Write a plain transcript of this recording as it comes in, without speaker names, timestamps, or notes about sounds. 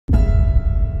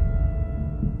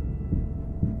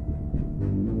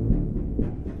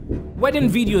Wedding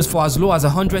videos for as low as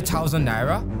 100,000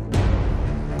 naira?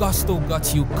 Gusto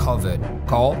got you covered.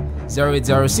 Call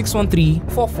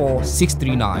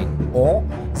 080-613-44639 or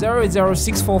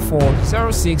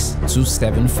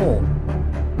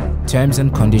 080-644-06274. Terms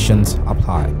and conditions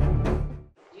apply.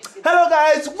 Hello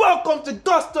guys, welcome to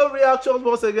Gusto Reactions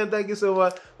once again. Thank you so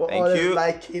much for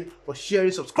liking, for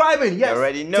sharing, subscribing. Yes, you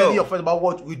already know. Tell your friends about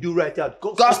what we do right here at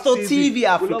Gusto TV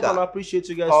Africa. We love and appreciate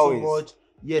you guys so much.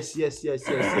 Yes. We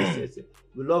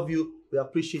love you. We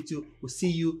appreciate you. We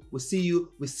see you. We see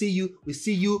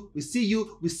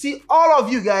all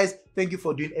of you guys. Thank you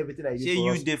for doing everything I did. See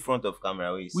you in front of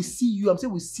camera. We see you. I'm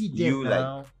saying we see them you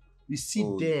now. Like, we see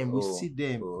them. We see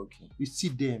them. Oh, okay. We see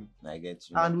them. I get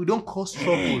you. And we don't cause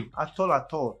trouble at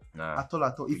all. Nah, at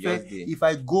all. If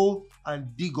I go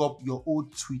and dig up your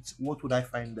old tweets, what would I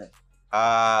find there?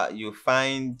 You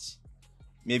find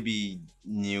maybe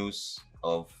news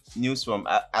from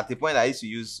at the point I used to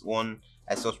use one.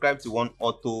 I subscribed to one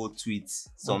auto tweet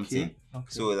something. Okay.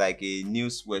 So like a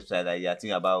news website that you're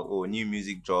thinking about, new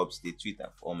music drops, they tweet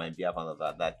on my behalf and all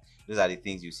that. Those are the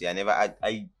things you see. I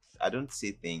don't say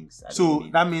things. So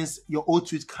that means your old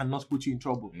tweet cannot put you in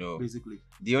trouble. No. Basically.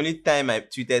 The only time I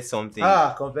tweeted something.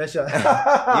 Confession.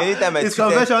 The only time I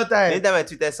confession time. The only time I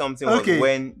tweeted something was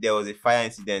when there was a fire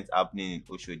incident happening in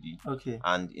Oshodi. Okay.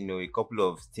 And a couple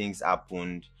of things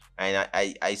happened. And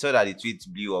I saw that the tweet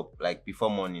blew up like before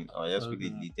morning. I just quickly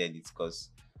deleted it because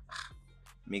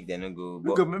make them not go.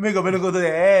 Make them go to the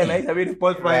air. Like I mean, the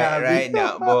pot fire right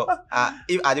now. But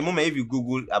if at the moment, if you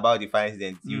Google about the fire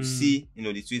incident, you see the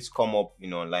tweets come up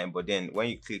online. But then when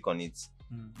you click on it,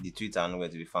 the tweets are nowhere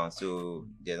to be found. So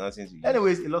there's nothing to use.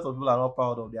 Anyways, a lot of people are not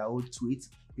proud of their old tweets.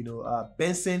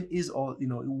 Benson is a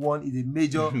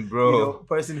major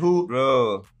person who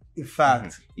in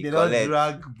fact, they don't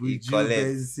drag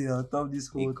Benson on top of this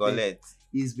whole thing.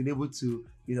 He's been able to,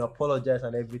 apologize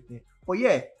and everything. But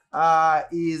yeah,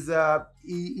 he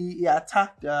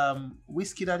attacked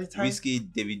WIZKID at the time.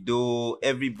 WIZKID, Davido,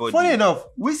 everybody. Funny enough,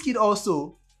 WIZKID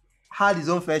also had his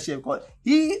own fair share because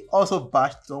he also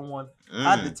bashed someone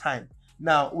at the time.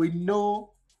 Now we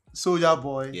know Soulja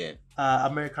Boy,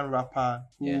 American rapper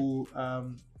who I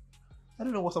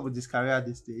don't know what's up with his career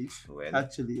these days,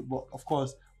 actually, but of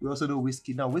course we also know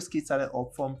WIZKID. Now WIZKID started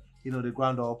up from the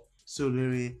ground up,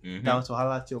 Soulja down to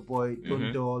Holla at Your Boy,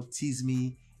 Don't Doll, Tease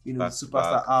Me,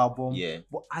 Superstar album.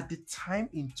 But at the time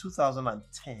in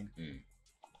 2010,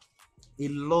 a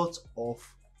lot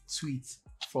of tweets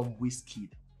from WIZKID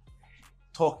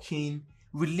talking,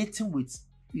 relating with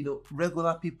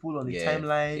regular people on the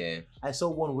timeline. I saw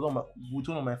one with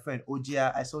one of my friend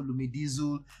Ojia. I saw Lumi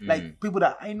Diesel, like people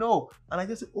that I know, and I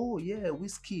just said, oh yeah,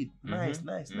 WIZKID, nice.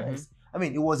 I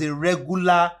mean, it was a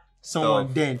regular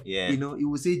someone then. He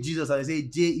would say Jesus and I say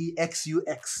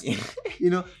JEXUX.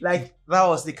 Like that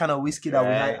was the kind of WIZKID that we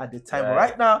had at the time. But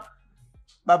right now,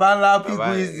 Babala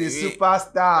people is the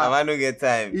superstar. I don't get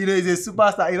time. He's a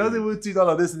superstar. He doesn't even tweet all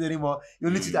of this anymore. He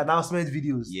only tweet announcement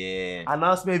videos.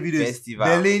 Announcement videos. Festival.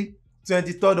 Berlin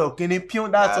 23rd of Kenny.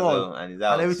 That's all. And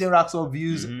everything racks up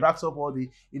views, racks up all the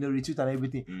retweet and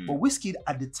everything. But WIZKID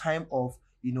at the time of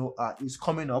is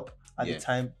coming up at the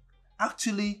time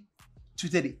actually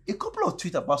tweeted a couple of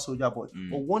tweets about Soulja Boy,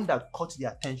 but one that caught the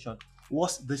attention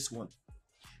was this one.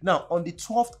 Now, on the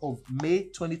 12th of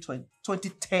May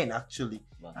 2010, actually,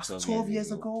 that's 12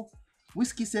 years ago,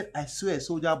 WIZKID said, I swear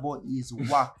Soulja Boy is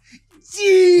whack.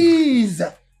 Jeez!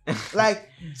 Like,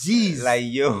 jeez. Like,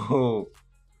 yo.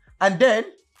 And then,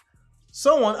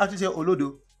 someone actually said,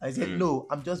 Olodo. I said, no,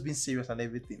 I'm just being serious and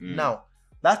everything. Now,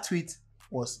 that tweet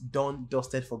was done,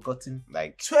 dusted, forgotten.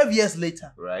 Like 12 years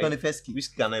later, right? Done the first key. We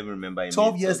cannot even remember him.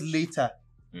 12 years later,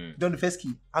 done the first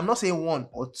key. I'm not saying 1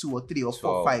 or 2 or 3 or 4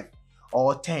 or 5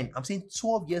 or 10. I'm saying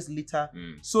 12 years later,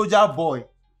 Soulja Boy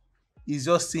is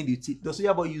just seeing the tweet. Does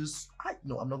Soulja Boy use?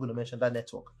 No, I'm not going to mention that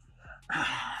network.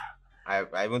 I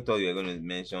even thought you were going to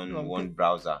mention one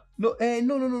browser. No.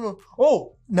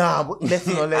 Oh, nah, but let's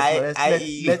not.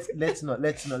 Let's not.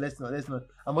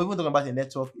 I'm even talking about the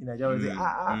network in Nigeria.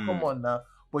 Come on now.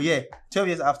 But yeah, 12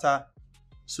 years after,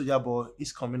 Soulja Boy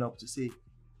is coming up to say,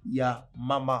 yeah,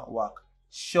 mama work.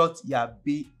 Shut your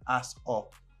big ass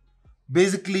up.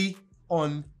 Basically,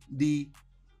 on the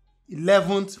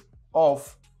 11th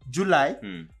of July,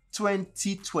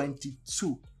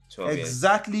 2022.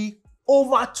 Exactly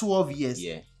over 12 years.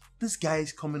 This guy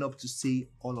is coming up to say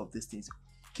all of these things.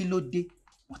 Kilo day.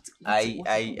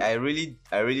 I really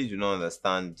do not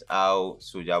understand how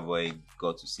Soulja Boy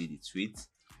got to see the tweet.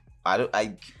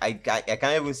 I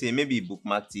can't even say, maybe he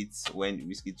bookmarked it when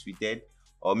WIZKID tweeted,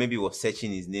 or maybe he was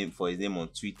searching his name on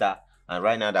Twitter. And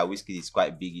right now that WIZKID is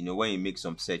quite big, when you make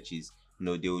some searches,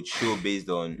 they would show based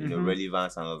on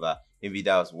relevance and all that. Maybe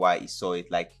that was why he saw it.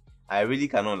 Like, I really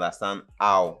cannot understand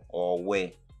how or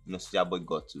where Soulja Boy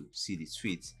got to see the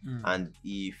tweet, and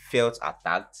he felt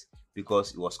attacked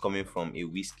because it was coming from a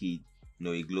WIZKID,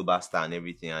 a global star and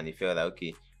everything, and he felt like,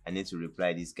 okay, I need to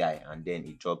reply this guy, and then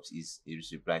he drops his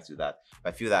reply to that.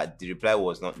 But I feel that the reply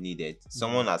was not needed.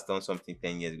 Someone has done something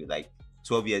 10 years ago, like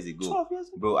 12 years ago. 12 years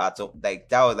ago. Bro, like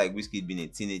that was like WIZKID being a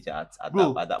teenager at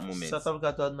that moment. South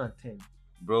Africa 2010.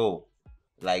 Bro,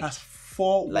 like that's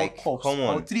 4 World Cups. Come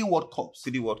on. Or 3 World Cups.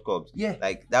 3 World Cups. Yeah.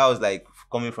 Like that was like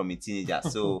coming from a teenager.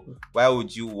 So why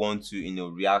would you want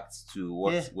to, react to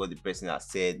what the person has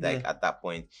said, like at that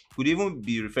point? Could even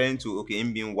be referring to, okay,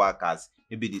 him being whack as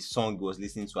maybe the song he was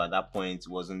listening to at that point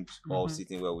wasn't all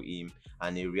sitting well with him,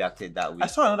 and he reacted that way. I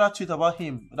saw another tweet about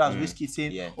him. That's WIZKID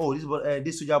saying, oh,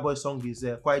 this Soulja Boy song is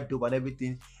quite dope and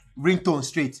everything. Ringtone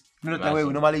straight. The way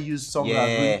we normally use songs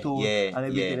as ringtone and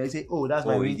everything. They say, oh, that's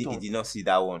my ringtone. He did not see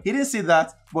that one. He didn't see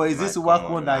that, but is this whack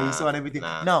one that he saw and everything?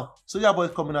 Now, Soulja Boy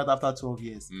is coming out after 12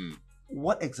 years.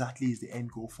 What exactly is the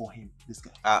end goal for him, this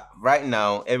guy? Right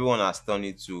now, everyone has turned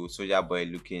into Soulja Boy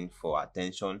looking for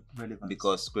attention,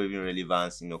 because craving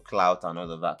relevance, clout and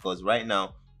all of that. Because right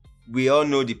now, we all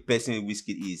know the person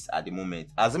WIZKID is at the moment.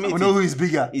 As we know who is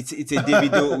bigger. It's a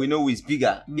Davido. We know who is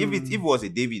bigger. If it was a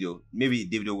Davido, maybe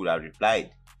Davido would have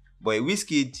replied. But a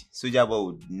WIZKID, Soulja Boy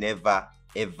would never,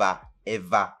 ever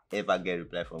get a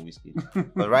reply from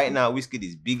WIZKID. But right now, WIZKID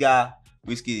is bigger.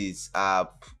 WIZKID is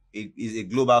a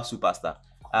global superstar.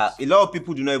 A lot of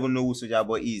people do not even know who Soulja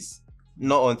Boy is.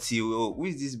 Not until, who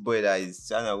is this boy that is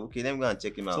channel? Okay, let me go and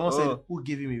check him out. Someone said, who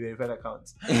gave him a verified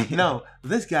account? Now,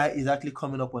 this guy is actually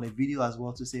coming up on a video as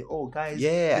well to say, oh, guys,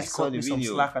 this cut me some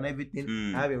slack and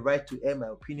everything. I have a right to air my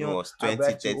opinion. It was 20,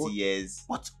 30 years.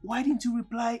 But why didn't you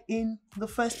reply in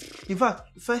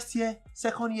first year,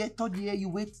 second year, third year, you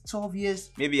wait 12 years?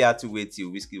 Maybe you had to wait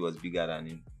till WIZKID was bigger than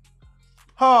him.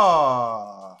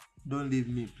 Don't leave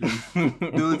me, please.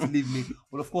 Don't leave me.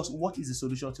 But of course, what is the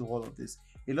solution to all of this?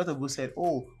 A lot of people said,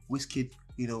 oh, WIZKID,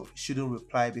 shouldn't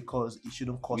reply because it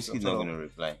shouldn't cause WIZKID not going to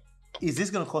reply. Is this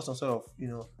going to cause some sort of,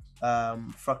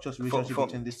 fractious relationship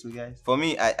between these two guys? For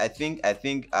me, I think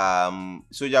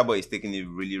Soulja Boy is taking it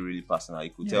really, really personal.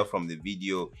 You could tell from the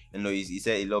video. He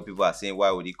said a lot of people are saying, why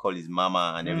would he call his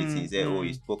mama and everything? He said, oh,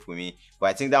 he spoke with me.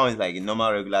 But I think that one is like a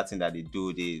normal, regular thing that they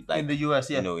do. They like in the US,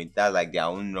 that's like their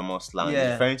own normal slang.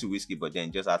 They're referring to WIZKID, but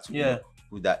then just have to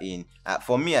put that in.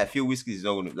 For me, I feel WIZKID is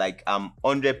not going to, like, I'm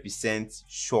 100%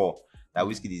 sure that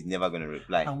WIZKID is never going to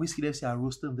reply. And WIZKID FC are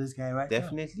roasting this guy right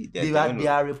Definitely. now. They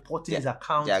are reporting his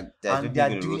account and they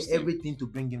are doing everything to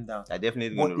bring him down. They're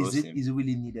definitely going to roast him. Is it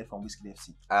really needed from WIZKID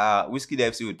FC? WIZKID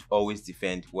FC would always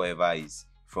defend whoever is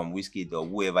from WIZKID or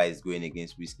whoever is going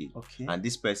against WIZKID. Okay. And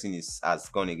this person has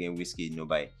gone against WIZKID,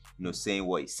 by saying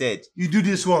what he said. You do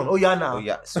this one. Oh yeah, now. Oh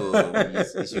yeah. So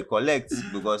he should collect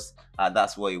because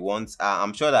that's what he wants.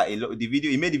 I'm sure that he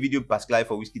made the video particularly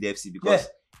for WIZKID FC because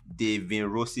they've been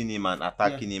roasting him and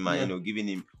attacking him and giving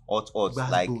him odds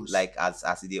like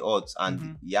as the odds,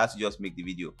 and he has to just make the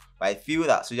video. But I feel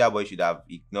that Soulja Boy should have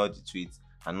ignored the tweet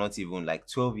and not even like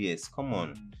 12 years. Come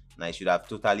on. Now he should have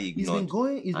totally ignored.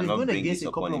 He's been going against a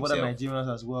couple of other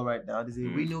Nigerians as well right now. There's a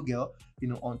Reno girl,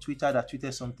 on Twitter that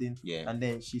tweeted something, and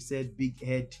then she said big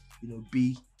head,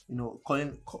 B,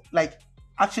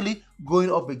 actually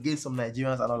going up against some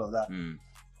Nigerians and all of that.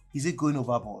 Is it going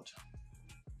overboard?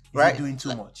 Is he doing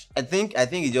too much? I think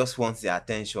he just wants the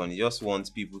attention. He just wants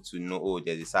people to know, oh,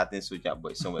 there's a certain Soulja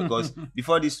Boy somewhere. Because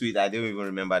before this tweet, I don't even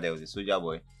remember there was a Soulja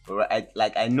Boy. But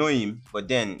I know him, but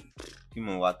then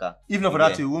even for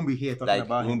that, we won't be here talking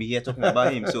about him. We won't be here talking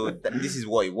about him. So this is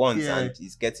what he wants, and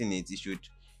he's getting it. He should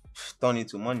turn it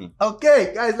to money.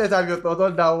 Okay, guys, let's have your thoughts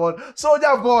on that one.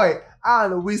 Soulja Boy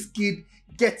and WIZKID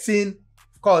getting,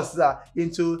 of course,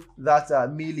 into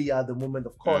that melee at the moment.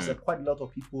 Of course, quite a lot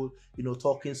of people,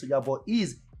 talking. Soulja Boy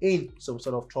is in some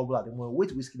sort of trouble at the moment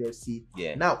with WIZKID FC.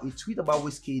 Yeah. Now, a tweet about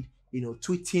WIZKID,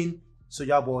 tweeting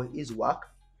Soulja Boy is whack.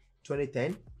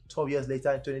 2010, 12 years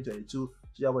later in 2022,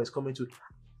 Soulja Boy is coming to.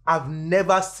 I've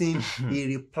never seen a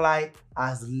reply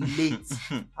as late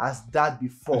as that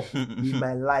before in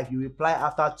my life. You reply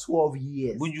after 12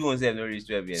 years. Would you want to have no reached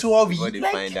 12 years? 12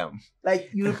 years. Find out. Like,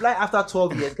 you reply after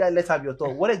 12 years. Guys, let's have your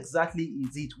thought. What exactly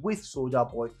is it with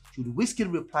Soulja Boy? Should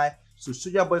WIZKID reply? Should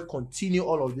Soulja Boy continue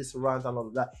all of this rant and all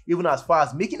of that? Even as far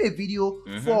as making a video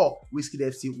for WIZKID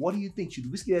FC, what do you think? Should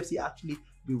WIZKID FC actually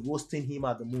be roasting him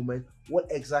at the moment? What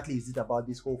exactly is it about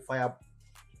this whole Fireboy,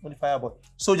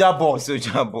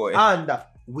 Soulja Boy and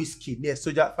WIZKID? Yes,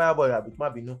 Fireboy, it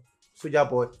might be no Soulja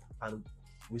Boy and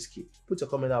WIZKID. Put your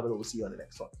comment down below. We'll see you on the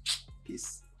next one.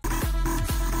 Peace.